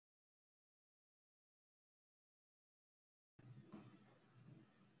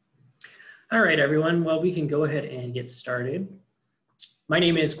All right, everyone. Well, we can go ahead and get started. My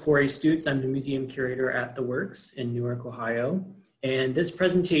name is Cory Stutes. I'm the Museum Curator at the Works in Newark, Ohio. And this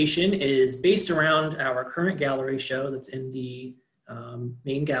presentation is based around our current gallery show that's in the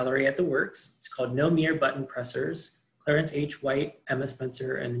main gallery at the Works. It's called No Mere Button Pressers, Clarence H. White, Ema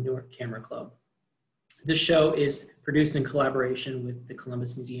Spencer, and the Newark Camera Club. This show is produced in collaboration with the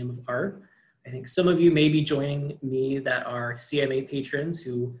Columbus Museum of Art. I think some of you may be joining me that are CMA patrons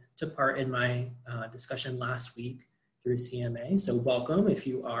who took part in my discussion last week through CMA. So welcome if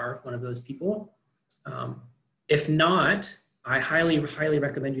you are one of those people. If not, I highly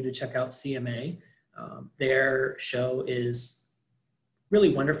recommend you to check out CMA. Their show is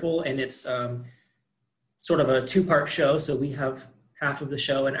really wonderful, and it's sort of a two-part show. So we have half of the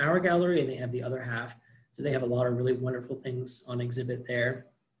show in our gallery and they have the other half. So they have a lot of really wonderful things on exhibit there.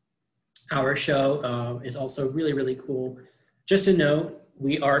 Our show is also really cool. Just a note,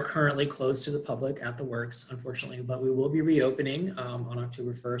 we are currently closed to the public at the Works, unfortunately, but we will be reopening on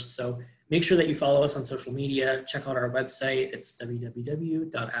October 1st. So make sure that you follow us on social media. Check out our website. It's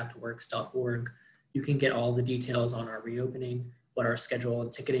www.attheworks.org. You can get all the details on our reopening, what our schedule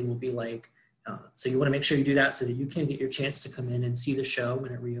and ticketing will be like. So you want to make sure you do that so that you can get your chance to come in and see the show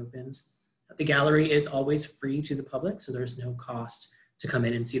when it reopens. The gallery is always free to the public, so there's no cost to come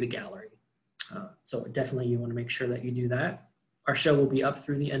in and see the gallery. So definitely you want to make sure that you do that. Our show will be up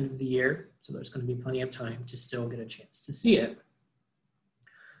through the end of the year, so there's going to be plenty of time to still get a chance to see it.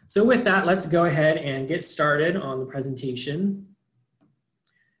 So with that, let's go ahead and get started on the presentation.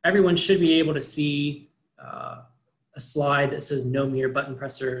 Everyone should be able to see a slide that says No Mere Button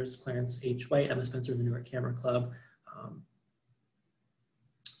Pressers, Clarence H. White, Ema Spencer, the Newark Camera Club.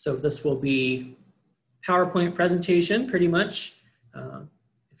 So this will be PowerPoint presentation pretty much.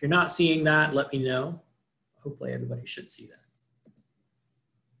 If you're not seeing that, let me know. Hopefully everybody should see that.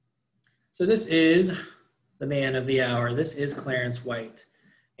 So this is the man of the hour. This is Clarence White.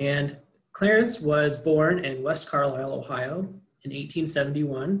 And Clarence was born in West Carlisle, Ohio in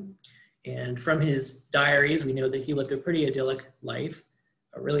 1871. And from his diaries, we know that he lived a pretty idyllic life.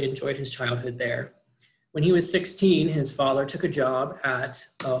 I really enjoyed his childhood there. When he was 16, his father took a job at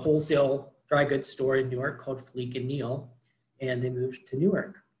a wholesale dry goods store in Newark called Fleek and Neal, and they moved to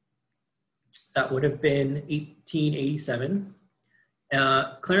Newark. That would have been 1887.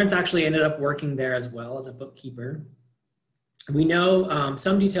 Clarence actually ended up working there as well as a bookkeeper. We know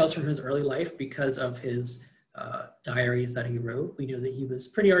some details from his early life because of his diaries that he wrote. We know that he was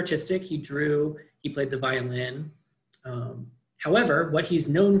pretty artistic. He drew, he played the violin. However, what he's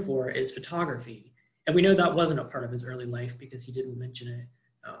known for is photography. And we know that wasn't a part of his early life because he didn't mention it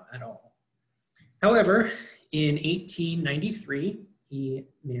at all. However, in 1893, he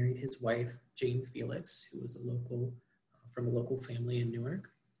married his wife, Jane Felix, who was from a local family in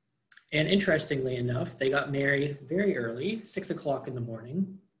Newark. And interestingly enough, they got married very early, 6 o'clock in the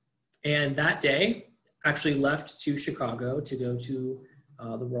morning. And that day actually left to Chicago to go to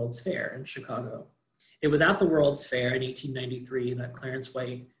the World's Fair in Chicago. It was at the World's Fair in 1893 that Clarence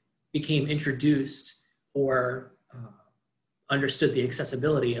White became introduced or understood the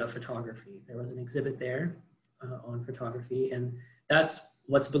accessibility of photography. There was an exhibit there on photography, and that's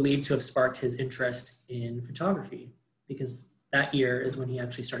what's believed to have sparked his interest in photography, because that year is when he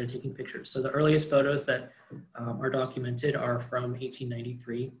actually started taking pictures. So the earliest photos that are documented are from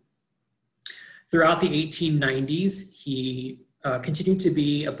 1893. Throughout the 1890s, he continued to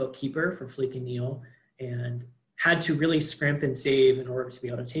be a bookkeeper for Fleek and Neal and had to really scrimp and save in order to be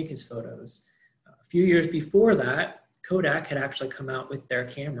able to take his photos. A few years before that, Kodak had actually come out with their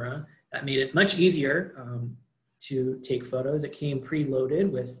camera that made it much easier to take photos. It came preloaded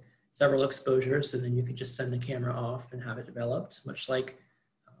with several exposures, and then you could just send the camera off and have it developed, much like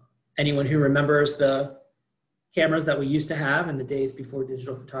anyone who remembers the cameras that we used to have in the days before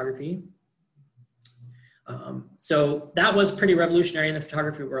digital photography. So that was pretty revolutionary in the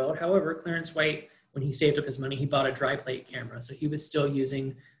photography world. However, Clarence White, when he saved up his money, he bought a dry plate camera. So he was still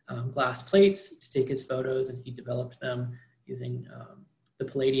using glass plates to take his photos, and he developed them using the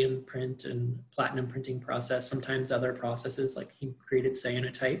palladium print and platinum printing process, sometimes other processes, like he created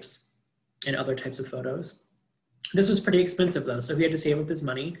cyanotypes and other types of photos. This was pretty expensive though, so he had to save up his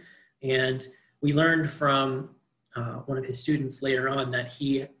money. And we learned from one of his students later on that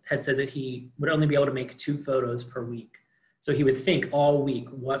he had said that he would only be able to make 2 photos per week. So he would think all week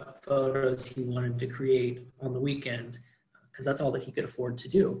what photos he wanted to create on the weekend, because that's all that he could afford to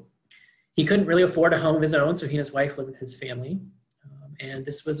do. He couldn't really afford a home of his own, so he and his wife lived with his family. And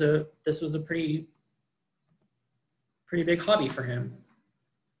this was a pretty big hobby for him.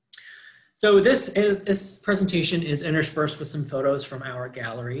 So this presentation is interspersed with some photos from our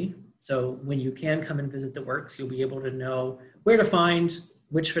gallery. So when you can come and visit the works, you'll be able to know where to find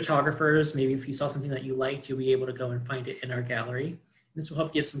which photographers. Maybe if you saw something that you liked, you'll be able to go and find it in our gallery. This will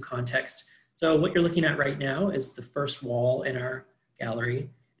help give some context. So what you're looking at right now is the first wall in our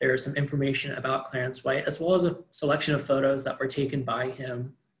gallery. There is some information about Clarence White, as well as a selection of photos that were taken by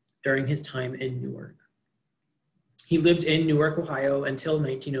him during his time in Newark. He lived in Newark, Ohio until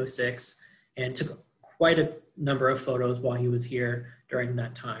 1906 and took quite a number of photos while he was here during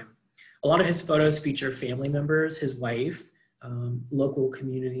that time. A lot of his photos feature family members, his wife, local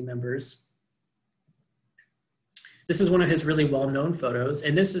community members. This is one of his really well-known photos,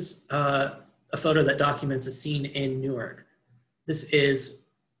 and this is a photo that documents a scene in Newark. This is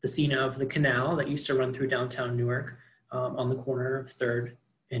the scene of the canal that used to run through downtown Newark on the corner of 3rd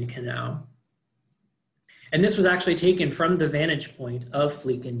and Canal. And this was actually taken from the vantage point of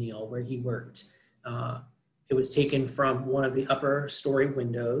Fleek and Neal, where he worked. It was taken from one of the upper story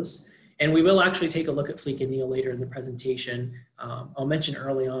windows. And we will actually take a look at Fleek and Neal later in the presentation. I'll mention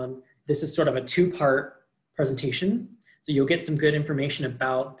early on, this is sort of a two-part presentation. So you'll get some good information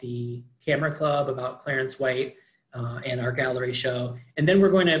about the Camera Club, about Clarence White, and our gallery show. And then we're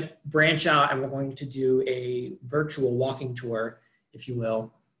going to branch out and we're going to do a virtual walking tour, if you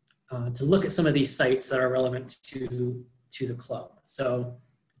will, to look at some of these sites that are relevant to the club. So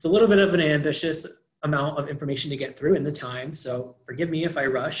it's a little bit of an ambitious amount of information to get through in the time. So forgive me if I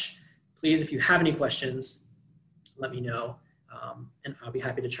rush. Please, if you have any questions, let me know, and I'll be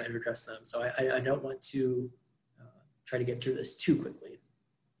happy to try to address them. So I don't want to try to get through this too quickly.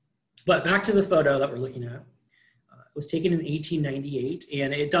 But back to the photo that we're looking at. It was taken in 1898,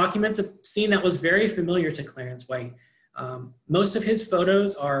 and it documents a scene that was very familiar to Clarence White. Most of his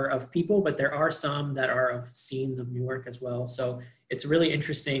photos are of people, but there are some that are of scenes of Newark as well. So it's a really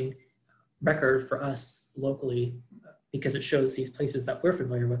interesting record for us locally because it shows these places that we're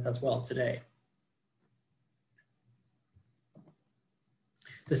familiar with as well today.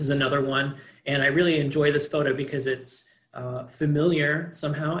 This is another one, and I really enjoy this photo because it's familiar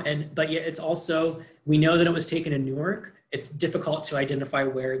somehow, but yet it's also, we know that it was taken in Newark. It's difficult to identify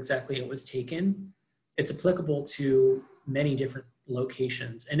where exactly it was taken. It's applicable to many different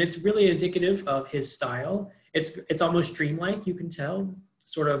locations, and it's really indicative of his style. It's almost dreamlike, you can tell,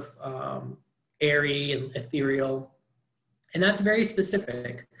 sort of airy and ethereal, and that's very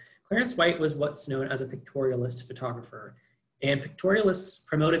specific. Clarence White was what's known as a pictorialist photographer, and pictorialists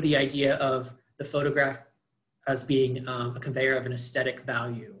promoted the idea of the photograph as being a conveyor of an aesthetic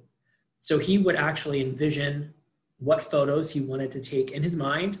value. So he would actually envision what photos he wanted to take in his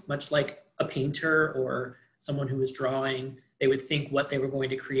mind, much like a painter or someone who was drawing. They would think what they were going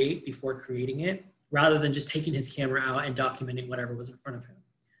to create before creating it, rather than just taking his camera out and documenting whatever was in front of him.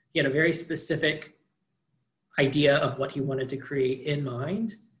 He had a very specific idea of what he wanted to create in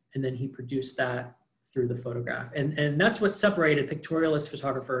mind, and then he produced that through the photograph. And that's what separated pictorialist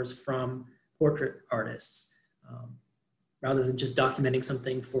photographers from portrait artists. Rather than just documenting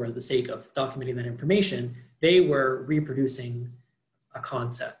something for the sake of documenting that information, they were reproducing a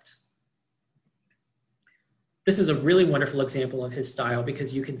concept. This is a really wonderful example of his style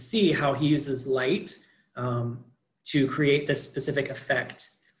because you can see how he uses light to create this specific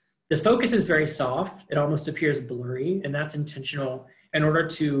effect. The focus is very soft. It almost appears blurry, and that's intentional in order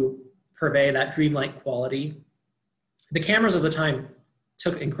to purvey that dreamlike quality. The cameras of the time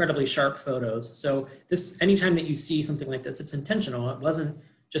took incredibly sharp photos. So anytime that you see something like this, it's intentional. It wasn't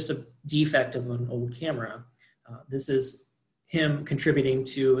just a defect of an old camera. This is him contributing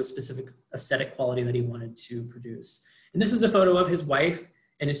to a specific aesthetic quality that he wanted to produce. And this is a photo of his wife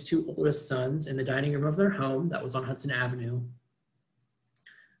and his two oldest sons in the dining room of their home that was on Hudson Avenue.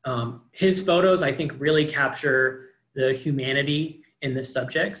 His photos, I think, really capture the humanity in the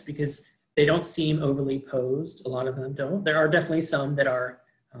subjects because they don't seem overly posed. A lot of them don't. There are definitely some that are,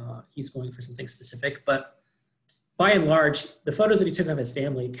 he's going for something specific, but by and large, the photos that he took of his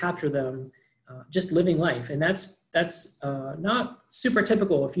family capture them just living life. And that's not super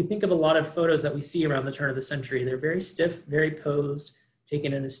typical. If you think of a lot of photos that we see around the turn of the century, they're very stiff, very posed,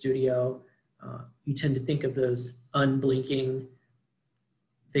 taken in a studio. You tend to think of those unblinking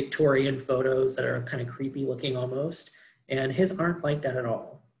Victorian photos that are kind of creepy looking almost, and his aren't like that at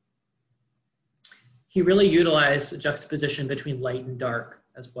all. He really utilized a juxtaposition between light and dark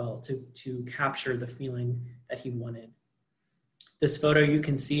as well to capture the feeling that he wanted. This photo you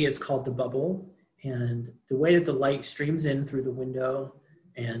can see is called The Bubble, and the way that the light streams in through the window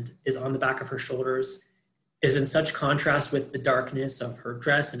and is on the back of her shoulders is in such contrast with the darkness of her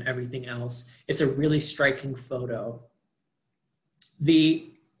dress and everything else. It's a really striking photo. The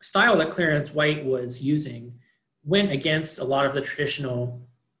style that Clarence White was using went against a lot of the traditional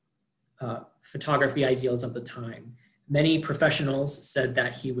photography ideals of the time. Many professionals said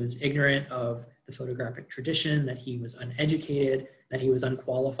that he was ignorant of the photographic tradition, that he was uneducated, that he was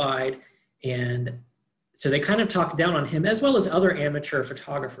unqualified. And so they kind of talked down on him, as well as other amateur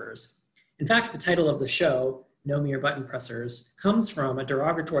photographers. In fact, the title of the show, No Mere Button Pressers, comes from a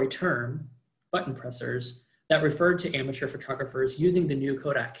derogatory term, button pressers, that referred to amateur photographers using the new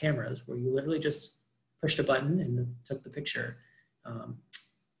Kodak cameras, where you literally just pushed a button and took the picture.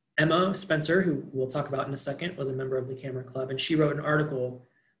 Ema Spencer, who we'll talk about in a second, was a member of the Camera Club, and she wrote an article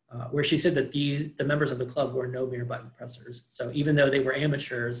where she said that the members of the club were no mere button pressers. So even though they were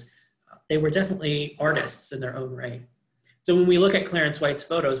amateurs, they were definitely artists in their own right. So when we look at Clarence White's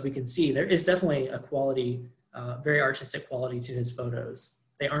photos, we can see there is definitely a quality, very artistic quality to his photos.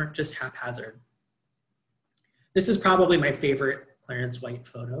 They aren't just haphazard. This is probably my favorite Clarence White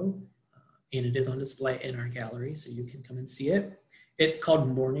photo, and it is on display in our gallery, so you can come and see it. It's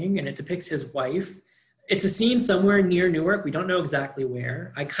called Morning, and it depicts his wife. It's a scene somewhere near Newark. We don't know exactly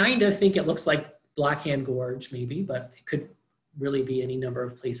where. I kind of think it looks like Blackhand Gorge, maybe, but it could really be any number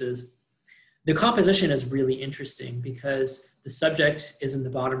of places. The composition is really interesting because the subject is in the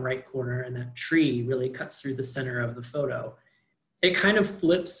bottom right corner, and that tree really cuts through the center of the photo. It kind of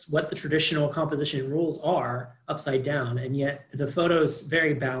flips what the traditional composition rules are upside down, and yet the photo's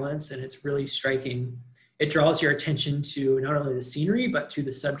very balanced and it's really striking. It draws your attention to not only the scenery, but to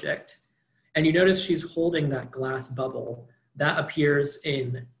the subject. And you notice she's holding that glass bubble. That appears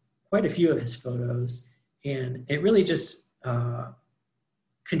in quite a few of his photos, and it really just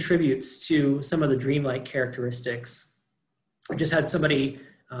contributes to some of the dreamlike characteristics. I just had somebody,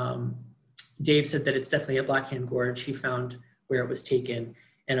 Dave said that it's definitely at Blackhand Gorge. He found where it was taken,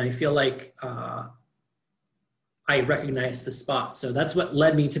 and I feel like I recognized the spot. So that's what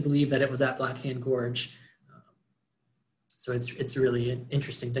led me to believe that it was at Blackhand Gorge. So it's really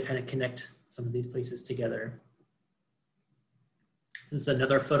interesting to kind of connect some of these places together. This is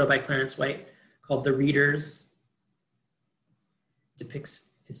another photo by Clarence White called The Readers. It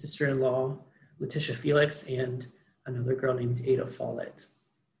depicts his sister-in-law, Letitia Felix, and another girl named Ada Follett.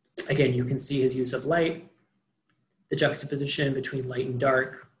 Again, you can see his use of light, the juxtaposition between light and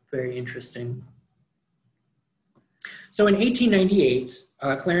dark, very interesting. So in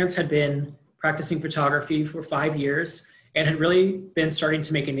 1898, Clarence had been practicing photography for 5 years and had really been starting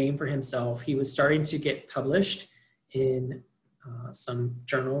to make a name for himself. He was starting to get published in some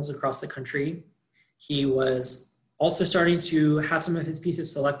journals across the country. He was also starting to have some of his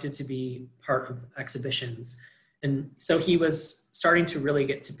pieces selected to be part of exhibitions. And so he was starting to really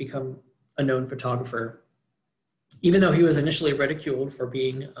get to become a known photographer. Even though he was initially ridiculed for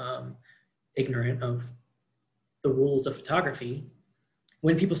being ignorant of the rules of photography,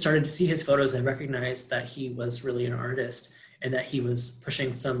 when people started to see his photos, they recognized that he was really an artist and that he was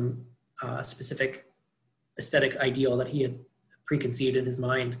pushing some specific aesthetic ideal that he had preconceived in his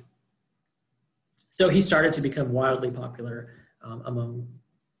mind. So he started to become wildly popular among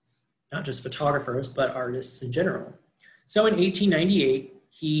not just photographers, but artists in general. So in 1898,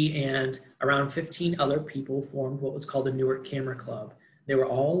 he and around 15 other people formed what was called the Newark Camera Club. They were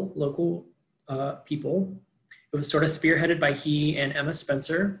all local people. It was sort of spearheaded by he and Ema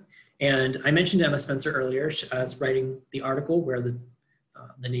Spencer. And I mentioned Ema Spencer earlier as writing the article where the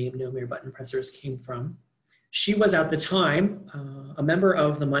name No Mere Button Pressers came from. She was at the time a member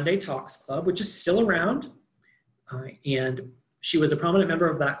of the Monday Talks Club, which is still around. And she was a prominent member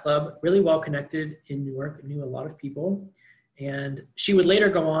of that club, really well connected in Newark, knew a lot of people. And she would later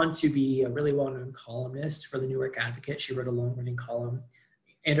go on to be a really well-known columnist for the Newark Advocate. She wrote a long-running column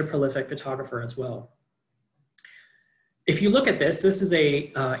and a prolific photographer as well. If you look at this is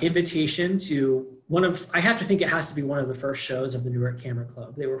a invitation to I have to think it has to be one of the first shows of the Newark Camera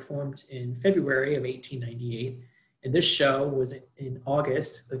Club. They were formed in February of 1898. And this show was in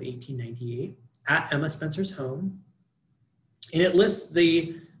August of 1898 at Ema Spencer's home. And it lists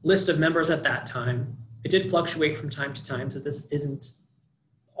the list of members at that time. It did fluctuate from time to time, so this isn't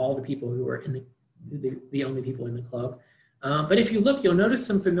all the people who were in the only people in the club. But if you look, you'll notice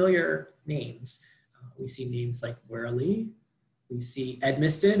some familiar names. We see names like Werley. We see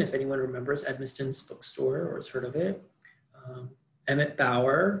Edmiston, if anyone remembers Edmiston's bookstore or has heard of it. Emmett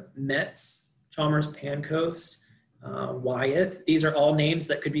Bauer, Metz, Chalmers Pancoast, Wyeth. These are all names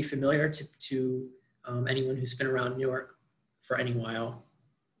that could be familiar to anyone who's been around Newark for any while.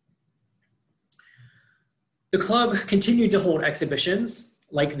 The club continued to hold exhibitions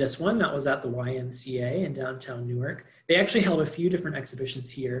like this one that was at the YMCA in downtown Newark. They actually held a few different exhibitions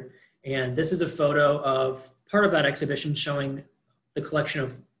here, and this is a photo of part of that exhibition showing the collection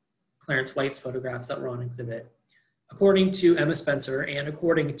of Clarence White's photographs that were on exhibit. according to Ema Spencer and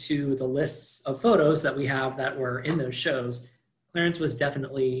according to the lists of photos that we have that were in those shows, Clarence was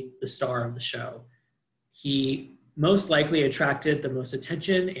definitely the star of the show. He most likely attracted the most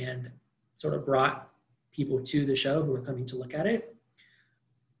attention and sort of brought people to the show who were coming to look at it.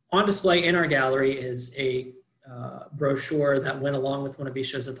 On display in our gallery is a brochure that went along with one of these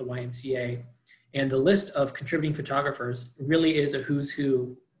shows at the YMCA. And the list of contributing photographers really is a who's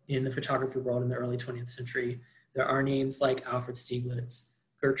who in the photography world in the early 20th century. There are names like Alfred Stieglitz,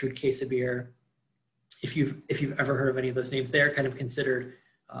 Gertrude Casabir. If you've ever heard of any of those names, they're kind of considered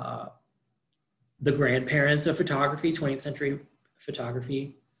the grandparents of photography, 20th century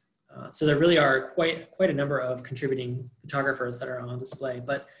photography. So there really are quite a number of contributing photographers that are on display.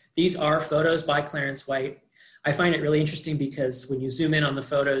 But these are photos by Clarence White. I find it really interesting because when you zoom in on the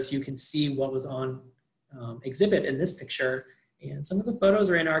photos, you can see what was on exhibit in this picture. And some of the photos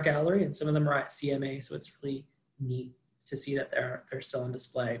are in our gallery and some of them are at CMA. So it's really neat to see that they're still on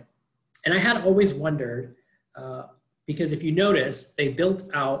display. And I had always wondered, because if you notice, they built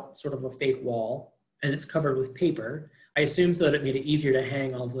out sort of a fake wall and it's covered with paper. I assume so that it made it easier to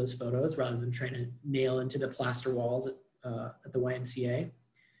hang all of those photos rather than trying to nail into the plaster walls at the YMCA.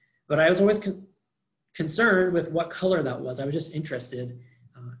 But I was always concerned with what color that was. I was just interested.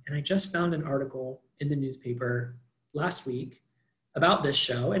 And I just found an article in the newspaper last week about this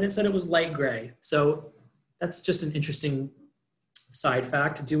show, and it said it was light gray. So that's just an interesting side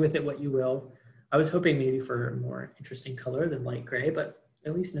fact. Do with it what you will. I was hoping maybe for a more interesting color than light gray, but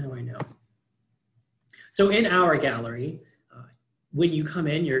at least now I know. So in our gallery, when you come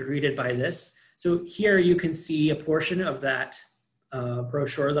in, you're greeted by this. So here you can see a portion of that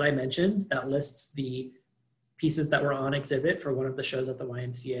brochure that I mentioned that lists the pieces that were on exhibit for one of the shows at the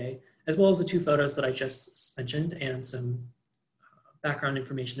YMCA, as well as the two photos that I just mentioned and some background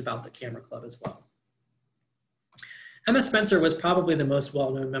information about the Camera Club as well. Ema Spencer was probably the most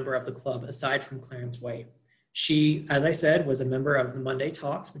well-known member of the club aside from Clarence White. She, as I said, was a member of the Monday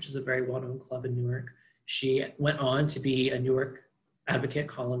Talks, which is a very well-known club in Newark. She went on to be a Newark Advocate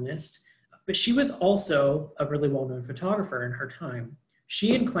columnist, but she was also a really well-known photographer in her time.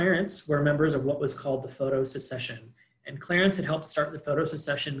 She and Clarence were members of what was called the Photo Secession, and Clarence had helped start the Photo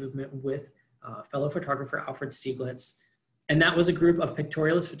Secession movement with fellow photographer Alfred Stieglitz, and that was a group of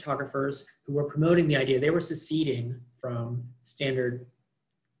pictorialist photographers who were promoting the idea. They were seceding from standard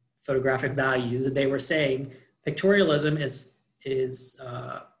photographic values, and they were saying pictorialism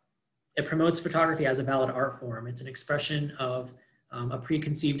it promotes photography as a valid art form. It's an expression of a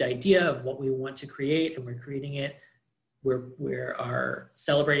preconceived idea of what we want to create, and we're creating it. We are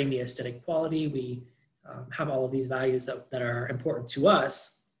celebrating the aesthetic quality. We have all of these values that are important to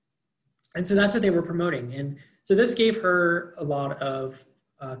us. And so that's what they were promoting. And so this gave her a lot of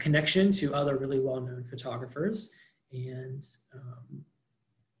connection to other really well-known photographers, and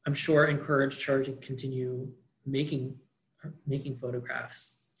I'm sure encouraged her to continue making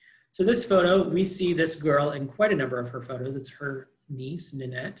photographs. So this photo, we see this girl in quite a number of her photos. It's her niece,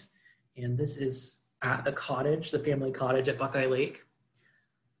 Ninette, and this is at the cottage, the family cottage at Buckeye Lake.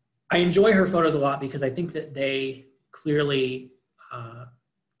 I enjoy her photos a lot because I think that they clearly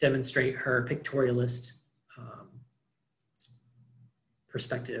demonstrate her pictorialist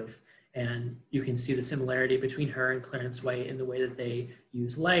perspective. And you can see the similarity between her and Clarence White in the way that they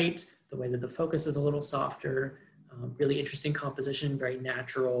use light, the way that the focus is a little softer, really interesting composition, very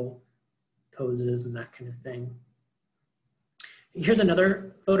natural poses and that kind of thing. Here's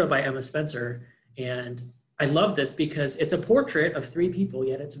another photo by Ema Spencer. And I love this because it's a portrait of three people,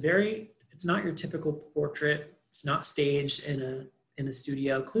 yet it's not your typical portrait. It's not staged in a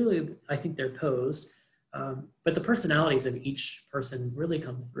studio. Clearly, I think they're posed, but the personalities of each person really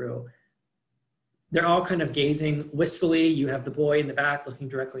come through. They're all kind of gazing wistfully. You have the boy in the back looking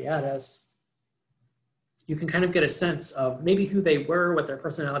directly at us. You can kind of get a sense of maybe who they were, what their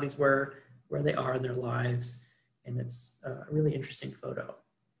personalities were, where they are in their lives. And it's a really interesting photo.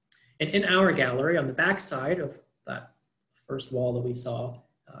 And in our gallery, on the back side of that first wall that we saw,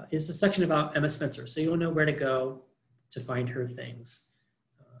 is a section about Ema Spencer. So you'll know where to go to find her things.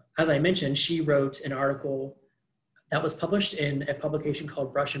 As I mentioned, she wrote an article that was published in a publication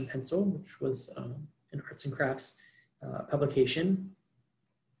called Brush and Pencil, which was an arts and crafts publication.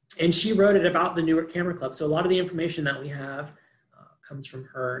 And she wrote it about the Newark Camera Club. So a lot of the information that we have comes from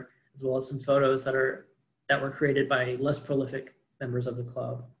her, as well as some photos that were created by less prolific members of the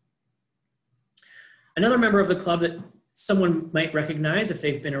club. Another member of the club that someone might recognize if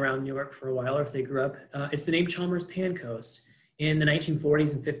they've been around Newark for a while or if they grew up is the name Chalmers Pancoast. In the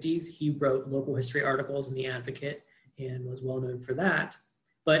 1940s and 50s, he wrote local history articles in The Advocate and was well known for that.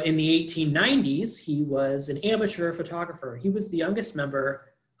 But in the 1890s, he was an amateur photographer. He was the youngest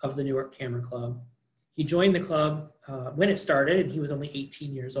member of the Newark Camera Club. He joined the club when it started, and he was only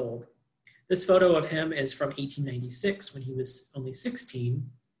 18 years old. This photo of him is from 1896 when he was only 16,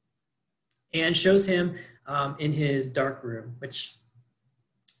 and shows him in his dark room, which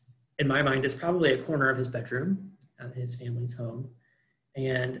in my mind is probably a corner of his bedroom at his family's home.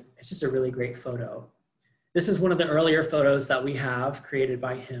 And it's just a really great photo. This is one of the earlier photos that we have created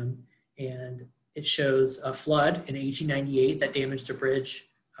by him, and it shows a flood in 1898 that damaged a bridge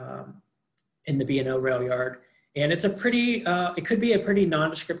in the B&O rail yard. And it's a pretty, it could be a pretty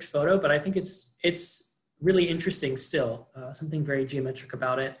nondescript photo, but I think it's really interesting still, something very geometric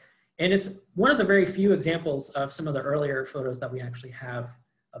about it. And it's one of the very few examples of some of the earlier photos that we actually have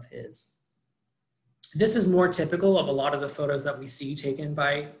of his. This is more typical of a lot of the photos that we see taken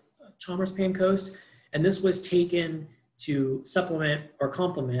by Chalmers Pancoast. And this was taken to supplement or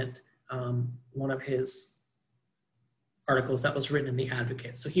complement one of his articles that was written in The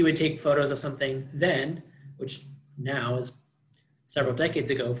Advocate. So he would take photos of something then, which now is several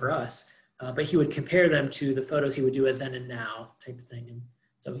decades ago for us, but he would compare them to the photos he would do at then and now type of thing. And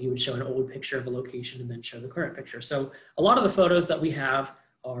so he would show an old picture of a location and then show the current picture. So a lot of the photos that we have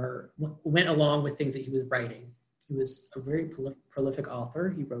went along with things that he was writing. He was a very prolific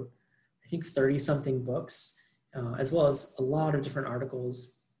author. He wrote, I think, 30-something books, as well as a lot of different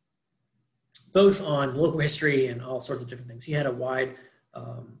articles, both on local history and all sorts of different things. He had a wide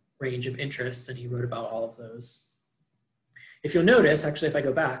range of interests, and he wrote about all of those. If you'll notice, actually, if I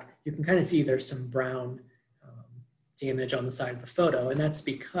go back, you can kind of see there's some brown damage on the side of the photo, and that's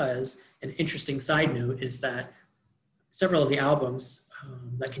because an interesting side note is that several of the albums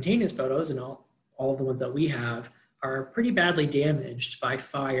that contain his photos, and all of the ones that we have, are pretty badly damaged by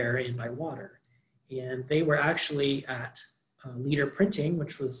fire and by water. And they were actually at Leader Printing,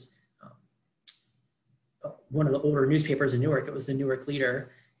 which was one of the older newspapers in Newark. It was the Newark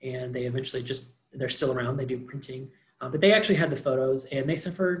Leader, and they eventually they're still around, they do printing. But they actually had the photos, and they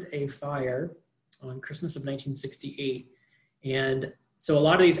suffered a fire on Christmas of 1968. And so a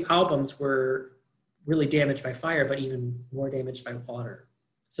lot of these albums were really damaged by fire, but even more damaged by water.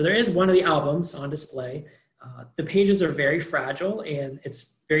 So there is one of the albums on display. The pages are very fragile, and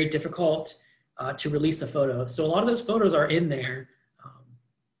it's very difficult to release the photo. So a lot of those photos are in there,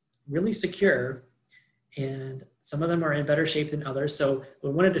 really secure, and some of them are in better shape than others. So we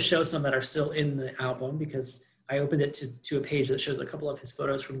wanted to show some that are still in the album, because I opened it to a page that shows a couple of his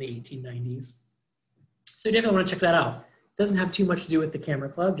photos from the 1890s. So you definitely want to check that out. It doesn't have too much to do with the Camera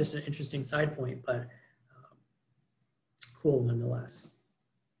Club, just an interesting side point, but cool nonetheless.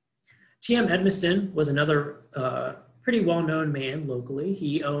 T.M. Edmiston was another pretty well-known man locally.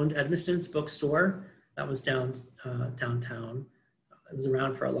 He owned Edmiston's bookstore that was downtown. It was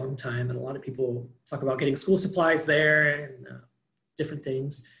around for a long time, and a lot of people talk about getting school supplies there and different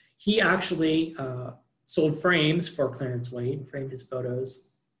things. He actually sold frames for Clarence White and framed his photos.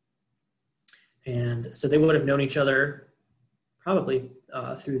 And so they would have known each other probably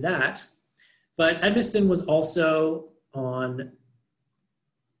through that. But Edmiston was also on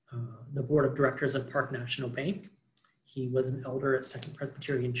the board of directors of Park National Bank. He was an elder at Second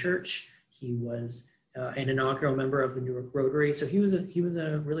Presbyterian Church. He was an inaugural member of the Newark Rotary. So he was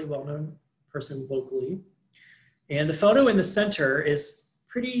a really well-known person locally. And the photo in the center is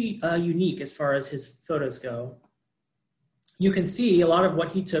pretty unique as far as his photos go. You can see a lot of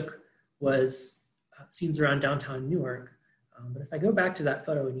what he took was scenes around downtown Newark. But if I go back to that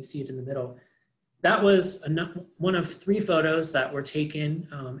photo and you see it in the middle, that was one of 3 photos that were taken,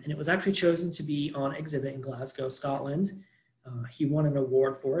 and it was actually chosen to be on exhibit in Glasgow, Scotland. He won an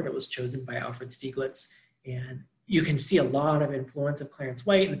award for it. It was chosen by Alfred Stieglitz. And you can see a lot of influence of Clarence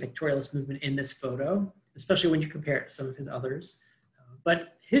White and the pictorialist movement in this photo, especially when you compare it to some of his others.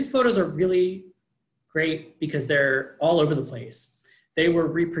 But his photos are really great because they're all over the place. They were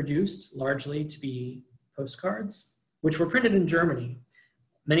reproduced largely to be postcards, which were printed in Germany.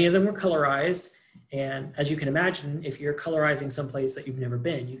 Many of them were colorized. And as you can imagine, if you're colorizing someplace that you've never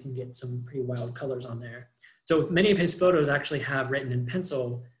been, you can get some pretty wild colors on there. So many of his photos actually have written in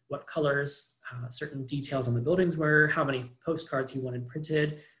pencil what colors, certain details on the buildings were, how many postcards he wanted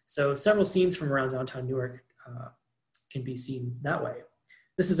printed. So several scenes from around downtown Newark can be seen that way.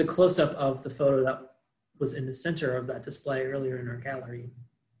 This is a close-up of the photo that was in the center of that display earlier in our gallery.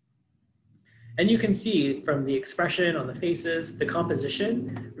 And you can see from the expression on the faces, the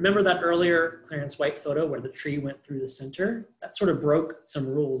composition. Remember that earlier Clarence White photo where the tree went through the center? That sort of broke some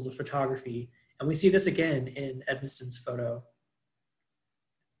rules of photography. And we see this again in Edmiston's photo.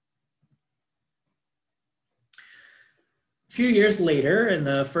 A few years later, in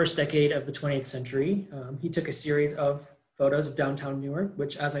the first decade of the 20th century, he took a series of photos of downtown Newark,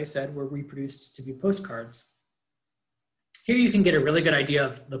 which, as I said, were reproduced to be postcards. Here you can get a really good idea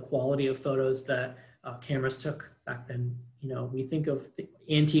of the quality of photos that cameras took back then. You know, we think of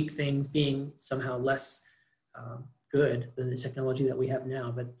antique things being somehow less good than the technology that we have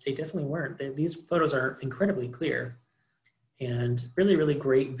now, but they definitely weren't. These photos are incredibly clear and really, really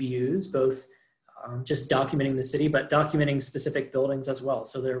great views, both just documenting the city, but documenting specific buildings as well.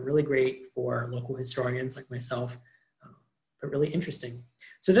 So they're really great for local historians like myself, but really interesting.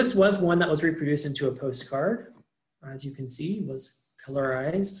 So this was one that was reproduced into a postcard. As you can see, was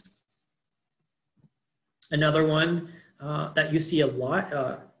colorized. Another one that you see a lot,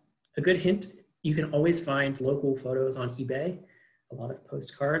 a good hint, you can always find local photos on eBay, a lot of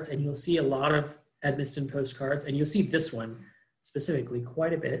postcards, and you'll see a lot of Edmiston postcards, and you'll see this one specifically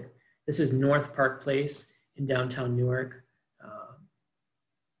quite a bit. This is North Park Place in downtown Newark.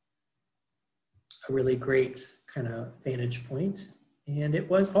 A really great kind of vantage point. And it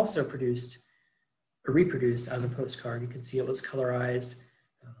was also reproduced as a postcard. You can see it was colorized.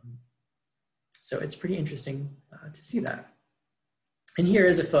 So it's pretty interesting to see that. And here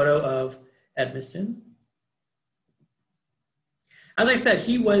is a photo of Edmiston. As I said,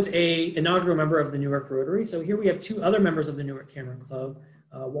 he was an inaugural member of the Newark Rotary. So here we have two other members of the Newark Camera Club,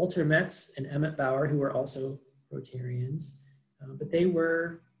 Walter Metz and Emmett Bauer, who were also Rotarians, but they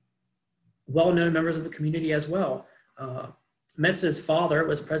were well-known members of the community as well. Metz's father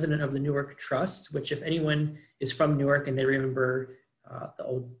was president of the Newark Trust, which if anyone is from Newark and they remember the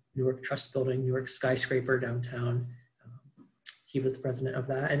old Newark Trust building, Newark skyscraper downtown, he was the president of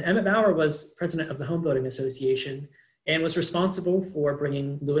that. And Emmett Bauer was president of the Home Building Association and was responsible for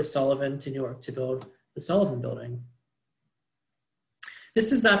bringing Louis Sullivan to Newark to build the Sullivan Building.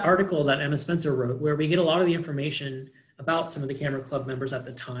 This is that article that Ema Spencer wrote where we get a lot of the information about some of the Camera Club members at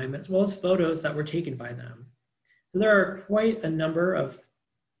the time, as well as photos that were taken by them. So there are quite a number of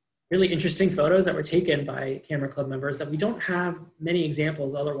really interesting photos that were taken by Camera Club members that we don't have many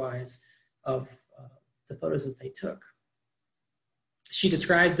examples otherwise of the photos that they took. She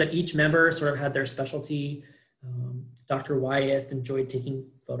describes that each member sort of had their specialty. Dr. Wyeth enjoyed taking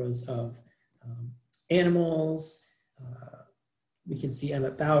photos of animals. We can see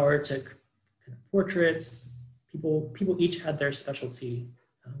Emmett Bauer took kind of portraits. People each had their specialty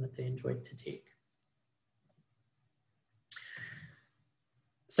that they enjoyed to take.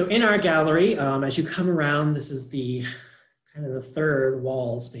 So in our gallery, as you come around, this is the kind of the third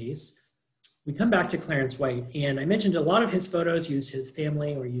wall space. We come back to Clarence White, and I mentioned a lot of his photos used his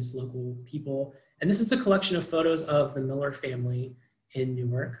family or used local people. And this is a collection of photos of the Miller family in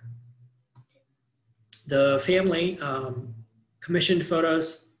Newark. The family commissioned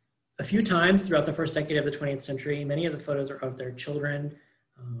photos a few times throughout the first decade of the 20th century. Many of the photos are of their children,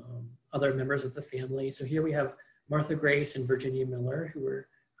 other members of the family. So here we have Martha Grace and Virginia Miller, who were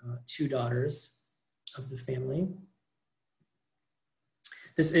two daughters of the family.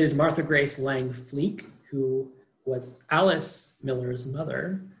 This is Martha Grace Lang Fleek, who was Alice Miller's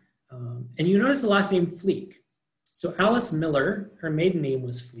mother. And you notice the last name Fleek. So Alice Miller, her maiden name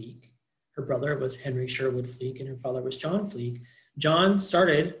was Fleek. Her brother was Henry Sherwood Fleek, and her father was John Fleek. John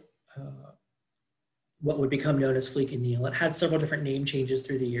started what would become known as Fleek and Neal. It had several different name changes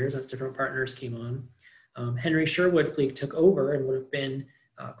through the years as different partners came on. Henry Sherwood Fleek took over and would have been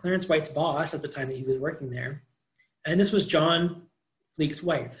Clarence White's boss at the time that he was working there. And this was John Fleek's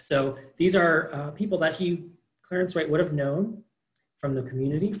wife. So these are people that Clarence White would have known from the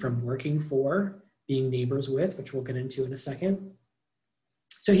community, from working for, being neighbors with, which we'll get into in a second.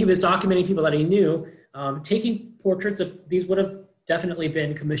 So he was documenting people that he knew, taking portraits of, these would have definitely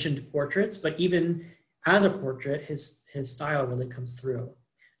been commissioned portraits, but even as a portrait, his style really comes through.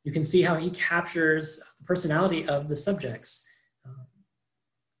 You can see how he captures the personality of the subjects.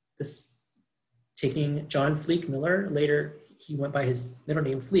 Taking John Fleek Miller, later he went by his middle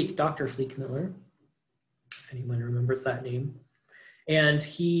name Fleek, Dr. Fleek Miller, if anyone remembers that name. And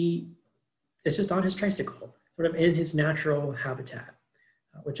he is just on his tricycle, sort of in his natural habitat,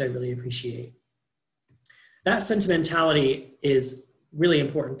 which I really appreciate. That sentimentality is really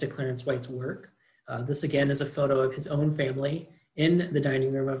important to Clarence White's work. This again is a photo of his own family in the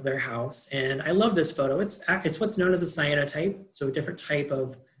dining room of their house. And I love this photo. It's what's known as a cyanotype, so a different type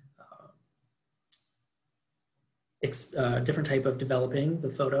of developing the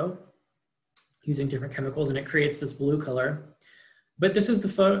photo using different chemicals, and it creates this blue color. But this is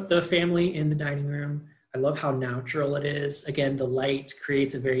the family in the dining room. I love how natural it is. Again, the light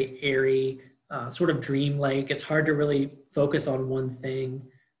creates a very airy, sort of dreamlike. It's hard to really focus on one thing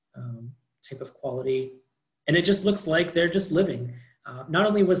type of quality. And it just looks like they're just living. Not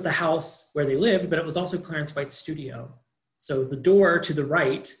only was the house where they lived, but it was also Clarence White's studio. So the door to the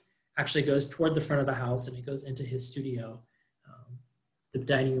right actually goes toward the front of the house, and it goes into his studio. The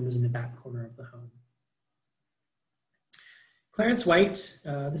dining room was in the back corner of the home. Clarence White,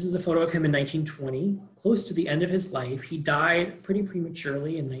 this is a photo of him in 1920, close to the end of his life. He died pretty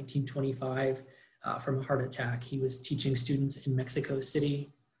prematurely in 1925 from a heart attack. He was teaching students in Mexico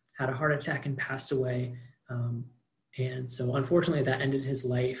City, had a heart attack and passed away. And so unfortunately that ended his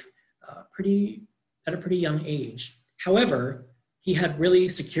life at a pretty young age. However, he had really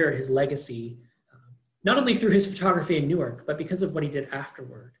secured his legacy, not only through his photography in Newark, but because of what he did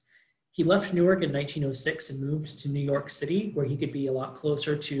afterward. He left Newark in 1906 and moved to New York City, where he could be a lot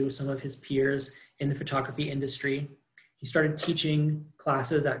closer to some of his peers in the photography industry. He started teaching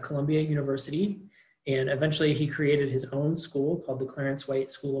classes at Columbia University, and eventually he created his own school called the Clarence White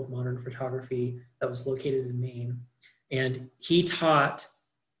School of Modern Photography that was located in Maine. And he taught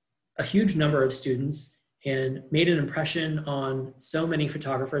a huge number of students and made an impression on so many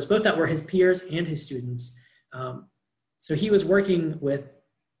photographers, both that were his peers and his students. So he was working with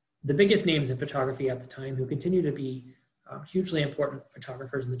the biggest names in photography at the time, who continue to be hugely important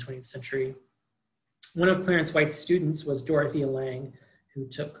photographers in the 20th century. One of Clarence White's students was Dorothea Lange, who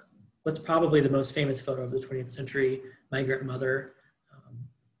took what's probably the most famous photo of the 20th century, Migrant Mother.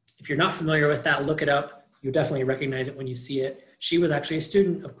 If you're not familiar with that, look it up. You'll definitely recognize it when you see it. She was actually a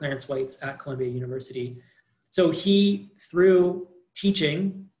student of Clarence White's at Columbia University. So he, through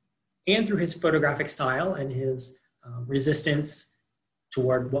teaching and through his photographic style and his resistance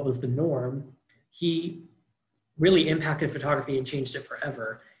toward what was the norm, he really impacted photography and changed it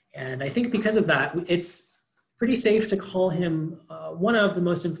forever. And I think because of that, it's pretty safe to call him one of the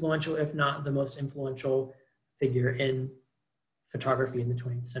most influential, if not the most influential figure in photography in the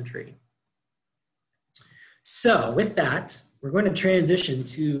 20th century. So with that, we're going to transition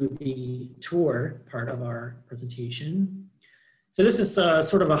to the tour part of our presentation. So this is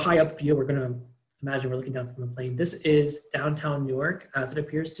sort of a high up view. We're going to imagine we're looking down from a plane. This is downtown Newark as it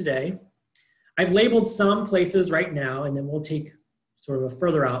appears today. I've labeled some places right now, and then we'll take sort of a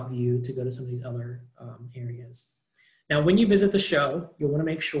further out view to go to some of these other areas. Now, when you visit the show, you'll want to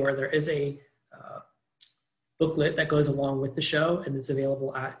make sure there is a booklet that goes along with the show, and it's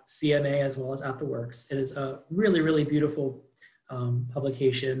available at CMA as well as at the Works. It is a really, really beautiful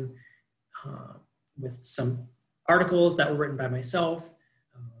publication with some articles that were written by myself,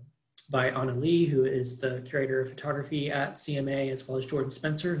 by Anna Lee, who is the curator of photography at CMA, as well as Jordan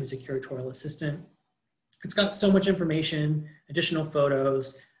Spencer, who's a curatorial assistant. It's got so much information, additional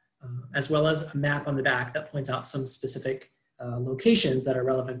photos, as well as a map on the back that points out some specific locations that are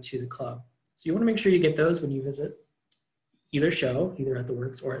relevant to the club. So you want to make sure you get those when you visit either show, either at the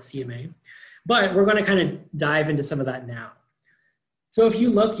Works or at CMA. But we're going to kind of dive into some of that now. So if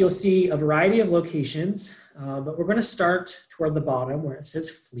you look, you'll see a variety of locations, but we're going to start toward the bottom where it says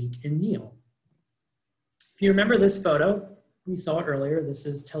Fleek and Neal. If you remember this photo, we saw it earlier. This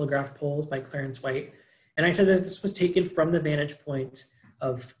is Telegraph Poles by Clarence White. And I said that this was taken from the vantage point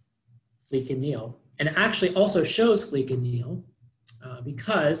of Fleek and Neal. And it actually also shows Fleek and Neal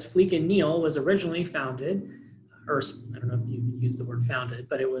because Fleek and Neal was originally founded, or I don't know if you use the word founded,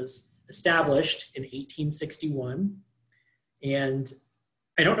 but it was established in 1861. And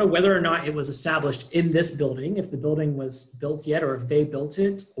I don't know whether or not it was established in this building, if the building was built yet, or if they built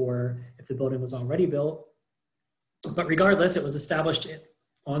it, or if the building was already built. But regardless, it was established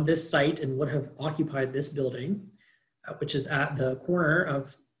on this site and would have occupied this building, which is at the corner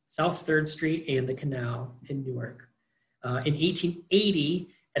of South 3rd Street and the Canal in Newark. In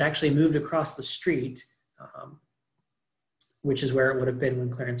 1880, it actually moved across the street, which is where it would have been when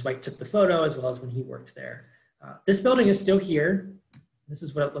Clarence White took the photo, as well as when he worked there. This building is still here. This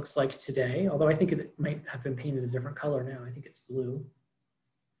is what it looks like today, although I think it might have been painted a different color now. I think it's blue.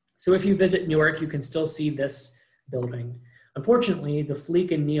 So if you visit Newark, you can still see this building. Unfortunately, the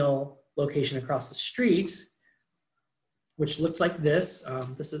Fleek and Neal location across the street, which looks like this,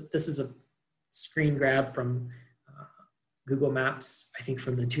 this is a screen grab from Google Maps, I think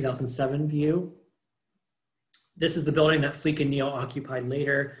from the 2007 view. This is the building that Fleek and Neal occupied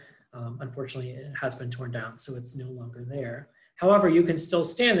later. Unfortunately, it has been torn down, so it's no longer there. However, you can still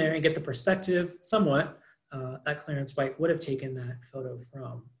stand there and get the perspective somewhat that Clarence White would have taken that photo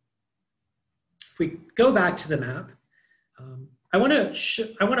from. If we go back to the map, I want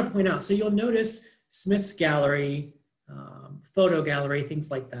to point out, so you'll notice Smith's Gallery, photo gallery,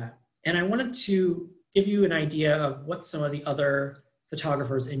 things like that. And I wanted to give you an idea of what some of the other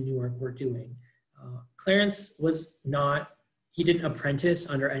photographers in Newark were doing. Clarence was not, he didn't apprentice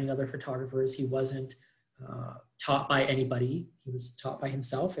under any other photographers. He wasn't taught by anybody. He was taught by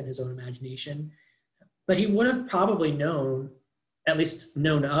himself and his own imagination. But he would have probably known, at least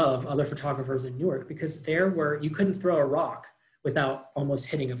known of, other photographers in Newark, because you couldn't throw a rock without almost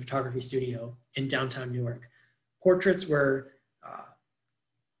hitting a photography studio in downtown Newark. Portraits were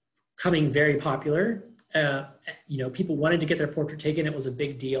coming very popular. People wanted to get their portrait taken. It was a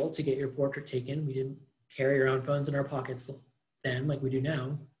big deal to get your portrait taken. We didn't carry around phones in our pockets then like we do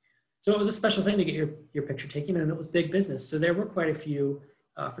now. So it was a special thing to get your picture taken, and it was big business. So there were quite a few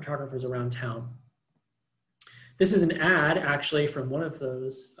photographers around town. This is an ad actually from one of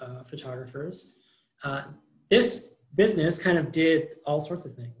those photographers. This business kind of did all sorts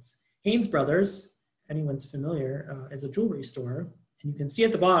of things. Haynes Brothers, if anyone's familiar, is a jewelry store. And you can see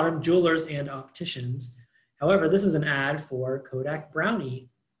at the bottom, jewelers and opticians. However, this is an ad for Kodak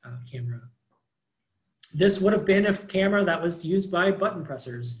Brownie camera. This would have been a camera that was used by button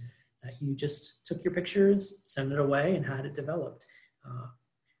pressers, that you just took your pictures, sent it away, and had it developed.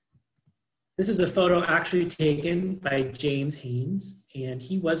 This is a photo actually taken by James Haynes, and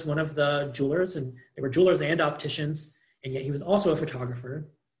he was one of the jewelers, and they were jewelers and opticians, and yet he was also a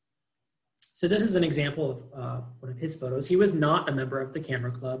photographer. So this is an example of one of his photos. He was not a member of the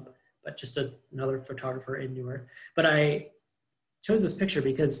Camera Club, but just another photographer in Newark. But I chose this picture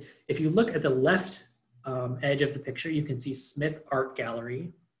because if you look at the left edge of the picture, you can see Smith Art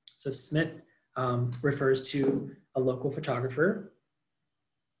Gallery. So Smith refers to a local photographer.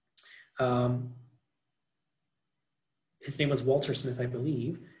 His name was Walter Smith, I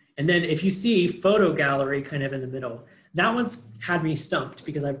believe. And then if you see Photo Gallery kind of in the middle, that one's had me stumped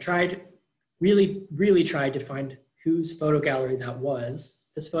because I've really tried to find whose photo gallery that was.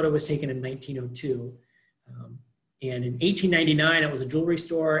 This photo was taken in 1902. And in 1899, it was a jewelry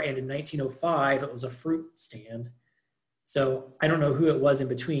store. And in 1905, it was a fruit stand. So I don't know who it was in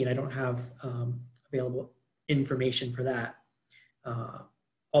between. I don't have available information for that.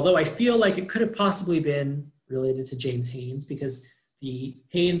 Although I feel like it could have possibly been related to James Haynes because the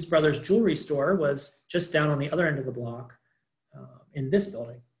Haynes Brothers Jewelry Store was just down on the other end of the block in this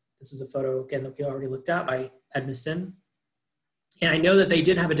building. This is a photo, again, that we already looked at by Edmiston. And I know that they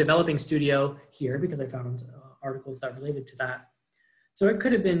did have a developing studio here because I found articles that related to that. So it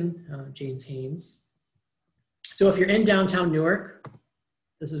could have been James Haynes. So if you're in downtown Newark,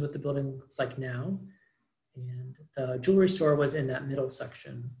 this is what the building looks like now. And the jewelry store was in that middle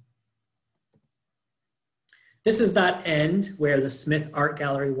section. This is that end where the Smith Art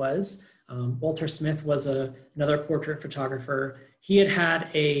Gallery was. Walter Smith was another portrait photographer. He had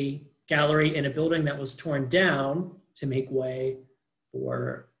a gallery in a building that was torn down to make way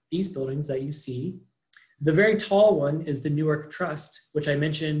for these buildings that you see. The very tall one is the Newark Trust, which I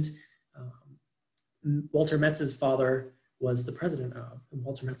mentioned Walter Metz's father was the president of, and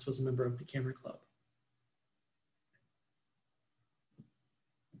Walter Metz was a member of the Camera Club.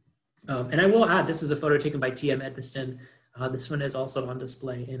 And I will add, this is a photo taken by T.M. Edmiston. This one is also on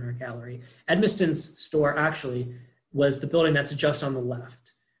display in our gallery. Edmiston's store actually was the building that's just on the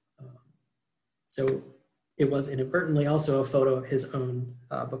left. So it was inadvertently also a photo of his own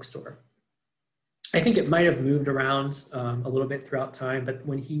bookstore. I think it might have moved around a little bit throughout time, but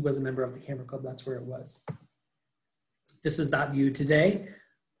when he was a member of the Camera Club, that's where it was. This is that view today.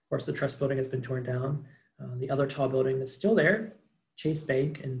 Of course, the Trust building has been torn down. The other tall building that's still there, Chase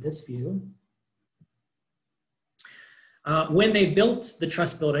Bank, in this view. When they built the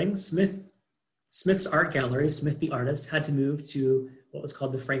Trust building, Smith's art gallery, Smith the artist, had to move to what was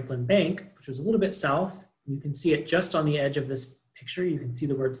called the Franklin Bank, which was a little bit south. You can see it just on the edge of this picture. You can see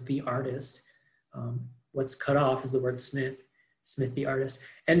the words "the artist." What's cut off is the word Smith the artist.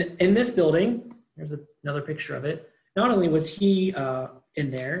 And in this building, there's another picture of it. Not only was he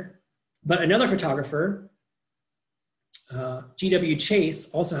in there, but another photographer, G.W.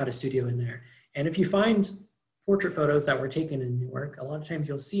 Chase, also had a studio in there. And if you find portrait photos that were taken in Newark, a lot of times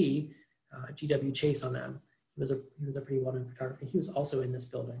you'll see G.W. Chase on them. He was a pretty well-known photographer. He was also in this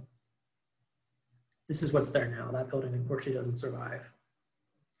building. This is what's there now. That building unfortunately doesn't survive.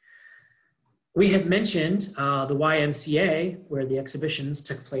 We had mentioned the YMCA, where the exhibitions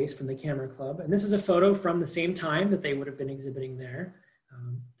took place from the Camera Club. And this is a photo from the same time that they would have been exhibiting there.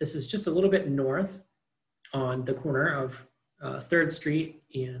 This is just a little bit north on the corner of 3rd Street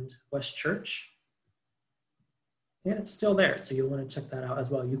and West Church. And it's still there, so you'll want to check that out as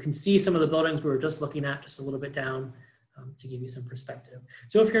well. You can see some of the buildings we were just looking at just a little bit down to give you some perspective.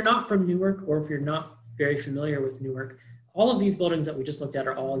 So if you're not from Newark, or if you're not very familiar with Newark, all of these buildings that we just looked at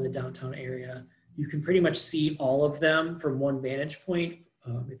are all in the downtown area. You can pretty much see all of them from one vantage point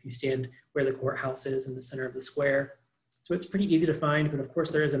if you stand where the courthouse is in the center of the square. So it's pretty easy to find, but of course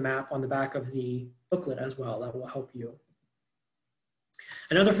there is a map on the back of the booklet as well that will help you.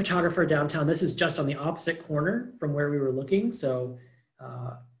 Another photographer downtown, this is just on the opposite corner from where we were looking. So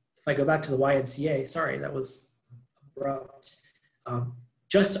if I go back to the YMCA, sorry, that was abrupt.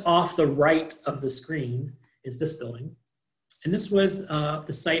 Just off the right of the screen is this building. And this was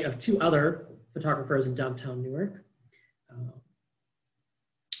the site of two other photographers in downtown Newark.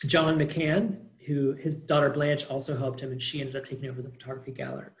 John McCann, who his daughter Blanche also helped him, and she ended up taking over the photography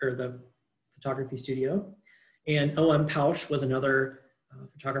gallery or the photography studio. And O.M. Pausch was another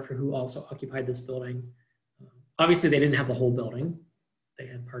photographer who also occupied this building. Obviously, they didn't have the whole building. They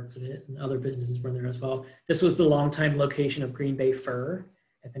had parts of it, and other businesses were there as well. This was the longtime location of Green Bay Fur,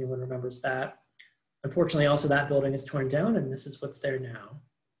 if anyone remembers that. Unfortunately, also that building is torn down, and this is what's there now.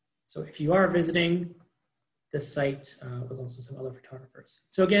 So if you are visiting, this site was also some other photographers.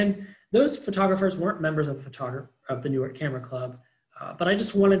 So again, those photographers weren't members of the Newark Camera Club, but I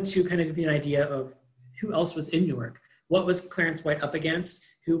just wanted to kind of give you an idea of who else was in Newark. What was Clarence White up against?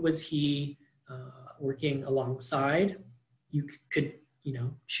 Who was he working alongside? You could,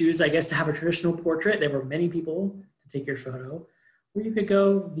 choose, I guess, to have a traditional portrait. There were many people to take your photo, or you could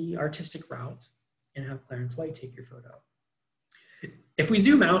go the artistic route and have Clarence White take your photo. If we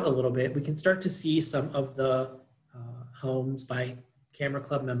zoom out a little bit, we can start to see some of the homes by Camera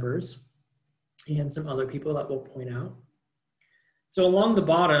Club members and some other people that we'll point out. So along the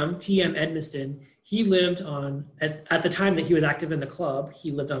bottom, T.M. Edmiston, he lived on, at the time that he was active in the club, he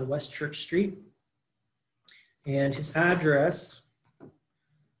lived on West Church Street. And his address,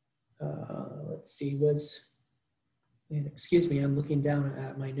 let's see, and excuse me, I'm looking down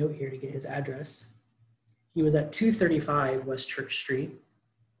at my note here to get his address. He was at 235 West Church Street,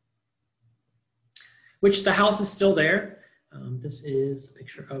 which the house is still there. This is a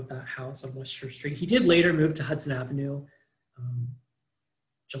picture of that house on West Church Street. He did later move to Hudson Avenue,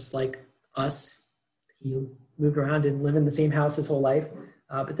 just like us. He moved around and lived in the same house his whole life.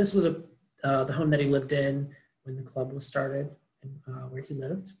 But this was the home that he lived in when the club was started and where he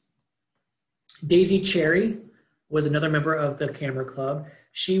lived. Daisy Cherry was another member of the Camera Club.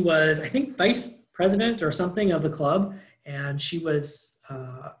 She was, I think, vice president or something of the club, and she was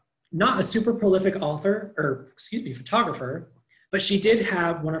not a super prolific photographer, but she did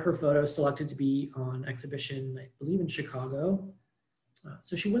have one of her photos selected to be on exhibition, I believe in Chicago.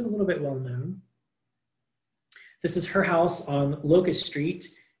 So she was a little bit well known. This is her house on Locust Street.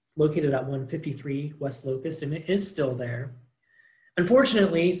 It's located at 153 West Locust, and it is still there.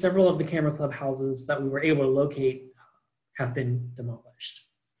 Unfortunately, several of the Camera Club houses that we were able to locate have been demolished.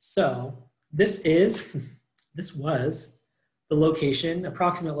 So this was the location,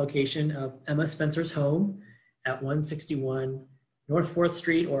 approximate location of Ema Spencer's home at 161 North 4th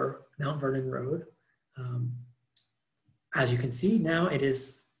Street or Mount Vernon Road. As you can see now, it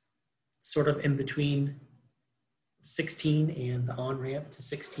is sort of in between 16 and the on-ramp to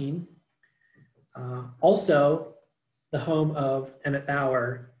 16. Also, the home of Emmett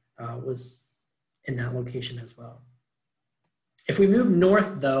Bauer was in that location as well. If we move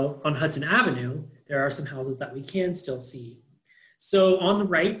north, though, on Hudson Avenue, there are some houses that we can still see. So on the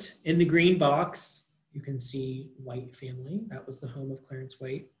right, in the green box, you can see White family. That was the home of Clarence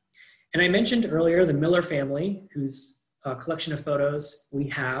White. And I mentioned earlier the Miller family, whose collection of photos we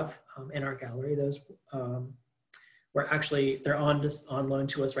have in our gallery. Those were actually, they're on loan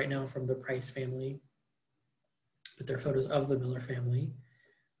to us right now from the Price family, but they're photos of the Miller family.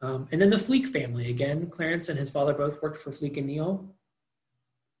 And then the Fleek family. Again, Clarence and his father both worked for Fleek and Neal.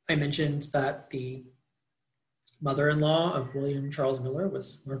 I mentioned that the mother-in-law of William Charles Miller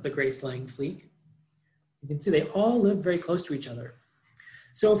was Martha Grace Lang Fleek. You can see they all lived very close to each other.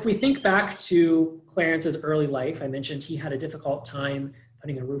 So if we think back to Clarence's early life, I mentioned he had a difficult time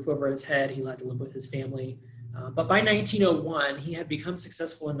putting a roof over his head. He had to live with his family. But by 1901, he had become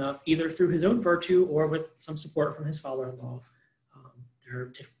successful enough, either through his own virtue or with some support from his father-in-law. There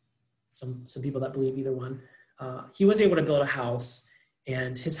are some people that believe either one. He was able to build a house,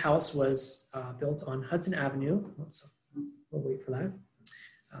 and his house was built on Hudson Avenue. Oops, we'll wait for that.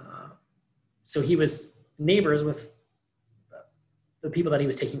 So he was neighbors with the people that he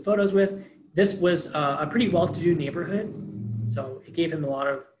was taking photos with. This was a pretty well-to-do neighborhood, so it gave him a lot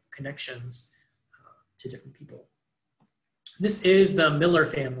of connections to different people. This is the Miller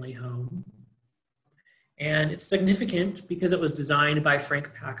family home. And it's significant because it was designed by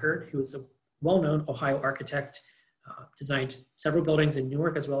Frank Packard, who is a well-known Ohio architect, designed several buildings in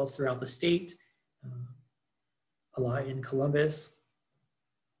Newark as well as throughout the state, a lot in Columbus.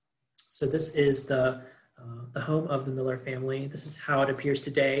 So this is the home of the Miller family. This is how it appears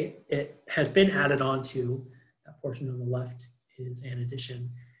today. It has been added on to that portion on the left is an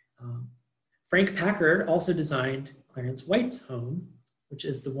addition. Frank Packard also designed Clarence White's home, which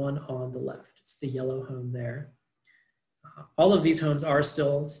is the one on the left. It's the yellow home there. All of these homes are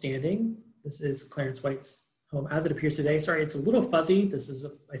still standing. This is Clarence White's home as it appears today. Sorry, it's a little fuzzy. This is,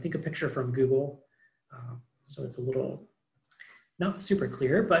 I think, a picture from Google. So it's a little not super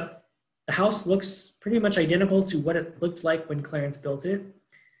clear, but the house looks pretty much identical to what it looked like when Clarence built it.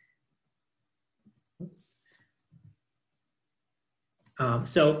 Oops.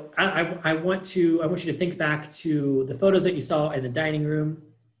 So I want you to think back to the photos that you saw in the dining room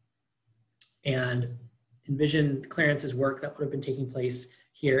and envision Clarence's work that would have been taking place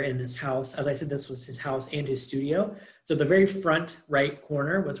here in this house. As I said, this was his house and his studio. So the very front right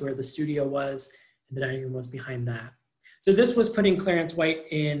corner was where the studio was, and the dining room was behind that. So this was putting Clarence White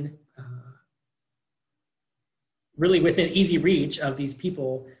in really within easy reach of these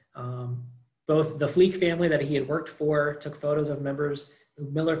people. Both the Fleek family that he had worked for took photos of members, the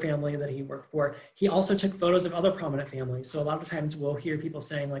Miller family that he worked for. He also took photos of other prominent families. So a lot of times we'll hear people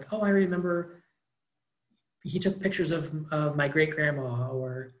saying like, oh, I remember he took pictures of my great grandma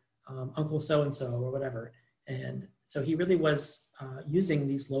or Uncle so-and-so or whatever. And so he really was using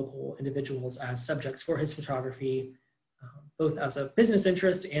these local individuals as subjects for his photography, both as a business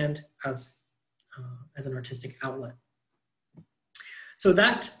interest and as an artistic outlet. So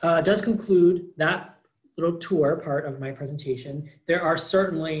that does conclude that little tour part of my presentation. There are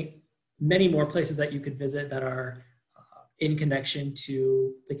certainly many more places that you could visit that are in connection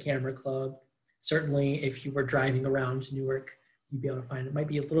to the Camera Club. Certainly, if you were driving around Newark, you'd be able to find it might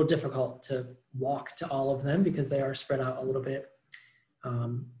be a little difficult to walk to all of them because they are spread out a little bit.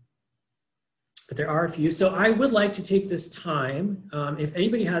 But there are a few. So I would like to take this time. If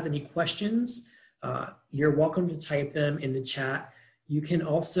anybody has any questions, you're welcome to type them in the chat. You can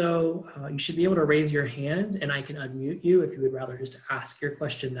also, you should be able to raise your hand and I can unmute you if you would rather just ask your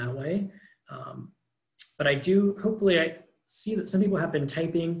question that way. But I do, hopefully I see that some people have been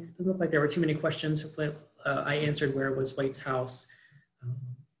typing. It doesn't look like there were too many questions. Hopefully I answered where was White's house.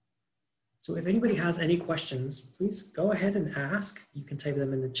 So if anybody has any questions, please go ahead and ask. You can type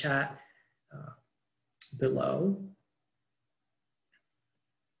them in the chat below.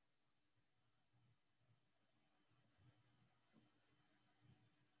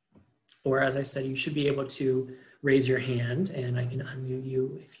 Or as I said, you should be able to raise your hand and I can unmute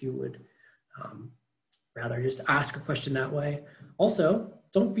you if you would rather just ask a question that way. Also,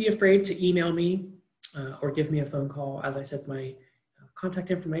 don't be afraid to email me or give me a phone call. As I said, my contact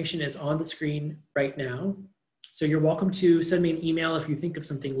information is on the screen right now. So you're welcome to send me an email if you think of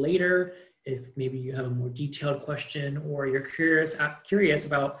something later, if maybe you have a more detailed question or you're curious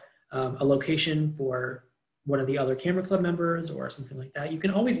about a location for one of the other Camera Club members or something like that. You can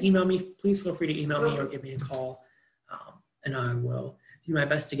always email me. Please feel free to email me or give me a call and I will do my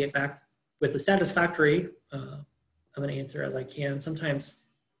best to get back with a satisfactory of an answer as I can. Sometimes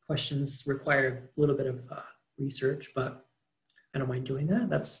questions require a little bit of research, but I don't mind doing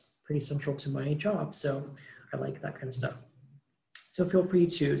that. That's pretty central to my job. So I like that kind of stuff. So feel free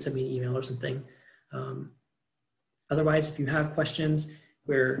to send me an email or something. Otherwise, if you have questions,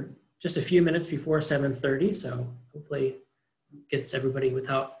 we're just a few minutes before 7:30, so hopefully gets everybody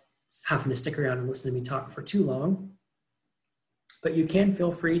without having to stick around and listen to me talk for too long. But you can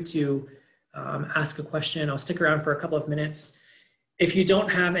feel free to ask a question. I'll stick around for a couple of minutes. If you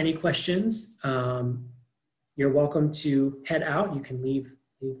don't have any questions, you're welcome to head out. You can leave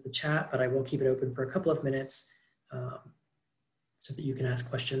the chat, but I will keep it open for a couple of minutes so that you can ask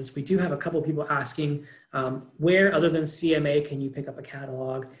questions. We do have a couple of people asking, where other than CMA can you pick up a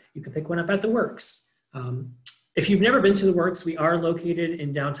catalog? You can pick one up at the Works. If you've never been to the Works, we are located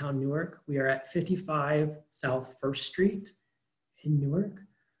in downtown Newark. We are at 55 South 1st Street in Newark.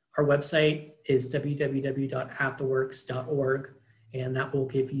 Our website is www.attheworks.org, and that will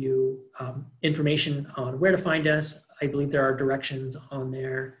give you information on where to find us. I believe there are directions on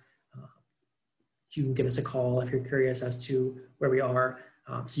there. You can give us a call if you're curious as to where we are.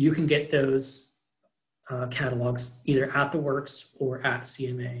 So you can get those catalogs either at the Works or at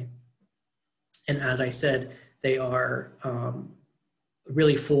CMA. And as I said, they are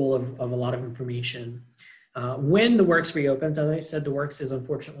really full of a lot of information. When the Works reopens, as I said, the Works is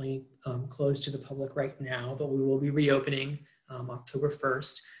unfortunately closed to the public right now, but we will be reopening October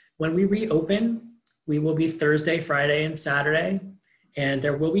 1st. When we reopen, we will be Thursday, Friday, and Saturday. And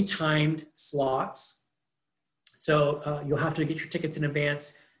there will be timed slots. So you'll have to get your tickets in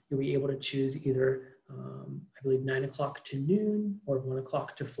advance. You'll be able to choose either, I believe, 9 o'clock to noon or 1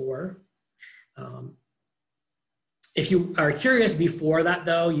 o'clock to 4. If you are curious before that,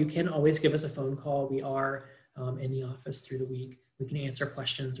 though, you can always give us a phone call. We are in the office through the week. we can answer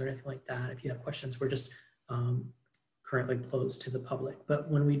questions or anything like that. If you have questions, we're just currently closed to the public. But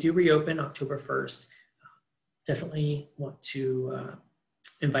when we do reopen October 1st, definitely want to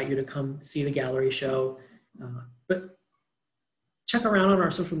invite you to come see the gallery show. But check around on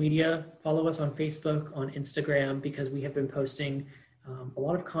our social media, follow us on Facebook, on Instagram, because we have been posting a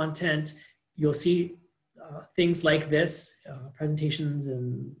lot of content. You'll see things like this, presentations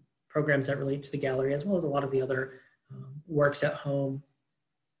and programs that relate to the gallery, as well as a lot of the other works at home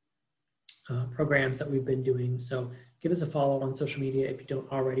programs that we've been doing. So give us a follow on social media if you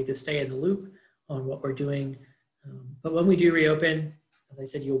don't already, to stay in the loop on what we're doing. But when we do reopen, as I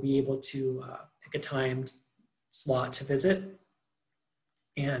said, you'll be able to pick a timed slot to visit.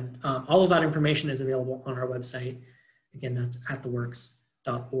 And all of that information is available on our website. Again, that's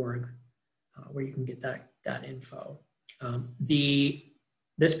attheworks.org, where you can get that info.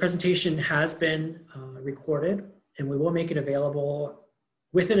 This presentation has been recorded, and we will make it available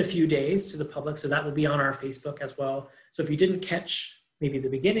within a few days to the public. So that will be on our Facebook as well. So if you didn't catch maybe the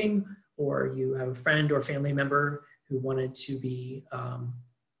beginning, or you have a friend or family member who wanted to be,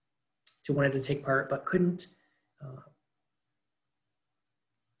 wanted to take part but couldn't,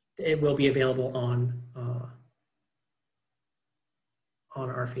 it will be available on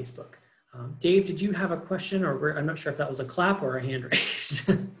our Facebook. Dave, did you have a question, or I'm not sure if that was a clap or a hand raise?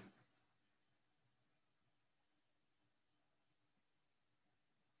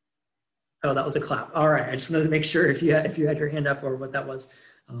 Oh, that was a clap. All right, I just wanted to make sure if you had your hand up or what that was.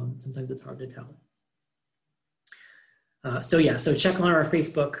 Sometimes it's hard to tell. So yeah, so check on our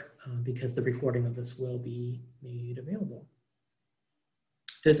Facebook because the recording of this will be made available.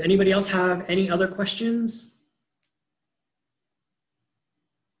 Does anybody else have any other questions?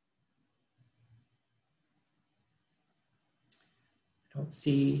 I don't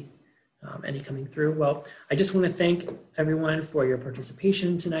see any coming through. Well, I just want to thank everyone for your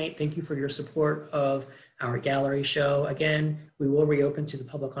participation tonight. Thank you for your support of our gallery show. Again, we will reopen to the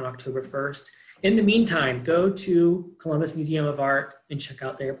public on October 1st. In the meantime, go to Columbus Museum of Art and check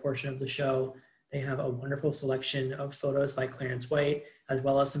out their portion of the show. They have a wonderful selection of photos by Clarence White, as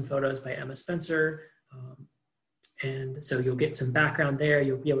well as some photos by Ema Spencer. And so you'll get some background there.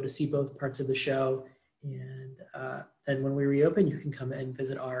 You'll be able to see both parts of the show. And then when we reopen, you can come and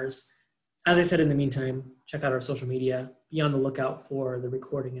visit ours. As I said, in the meantime, check out our social media, be on the lookout for the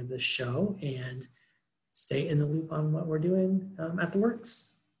recording of this show, and stay in the loop on what we're doing at the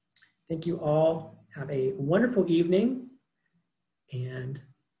Works. Thank you all. Have a wonderful evening, and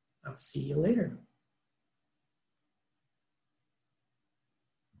I'll see you later.